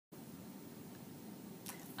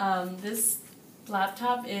This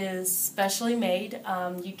laptop is specially made.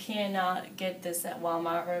 You cannot get this at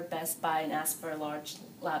Walmart or Best Buy and ask for a large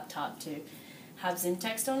laptop to have Zoom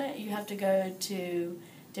text on it. You have to go to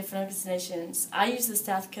different organizations. I use the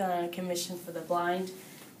South Carolina Commission for the Blind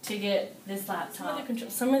to get this laptop.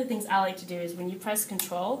 Some of the things I like to do is when you press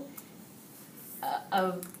Control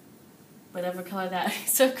of whatever color that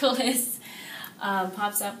circle is,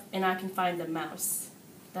 pops up and I can find the mouse.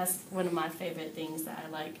 That's one of my favorite things that I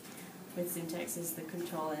like with Zoom text is the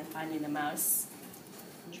control and finding the mouse.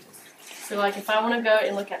 So like if I want to go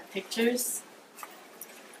and look at pictures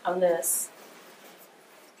on this,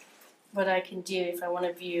 what I can do if I want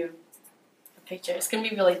to view a picture, it's going to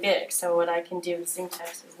be really big, so what I can do with Zoom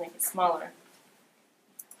text is make it smaller.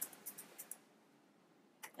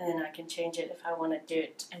 And then I can change it if I want to do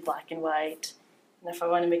it in black and white, and if I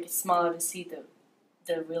want to make it smaller to see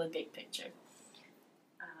the really big picture.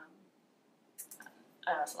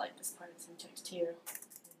 I also like this part of Zoom text here,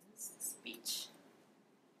 is speech.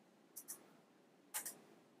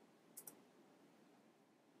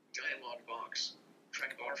 Dialog box.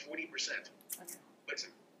 Track bar 40%. Okay.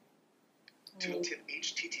 Button. Tooltip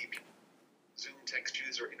HTTP. Zoom text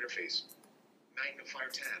user interface. Magnifier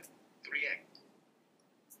tab. 3x.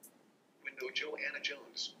 Window Joanna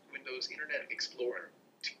Jones. Windows Internet Explorer.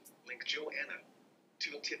 Link Joanna.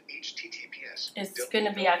 Tooltip HTTPS. It's going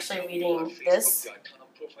to be actually reading this.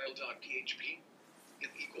 Profile.php.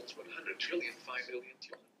 It equals 100 trillion 5 billion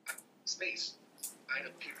space.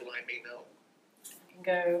 Item people I may know. I can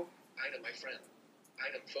go. Item my friend.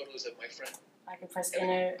 Item photos of my friend. I can press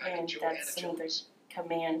enter, and that's some of the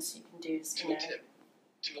commands you can do. Tooltip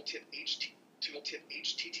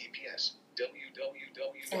HTTPS.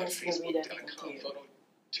 www.facebook.com. Photo.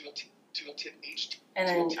 Tooltip HT. And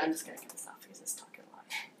then I'm just going to get this off because it's talking a lot.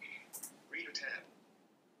 Reader tab.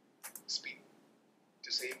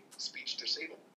 Speech disable.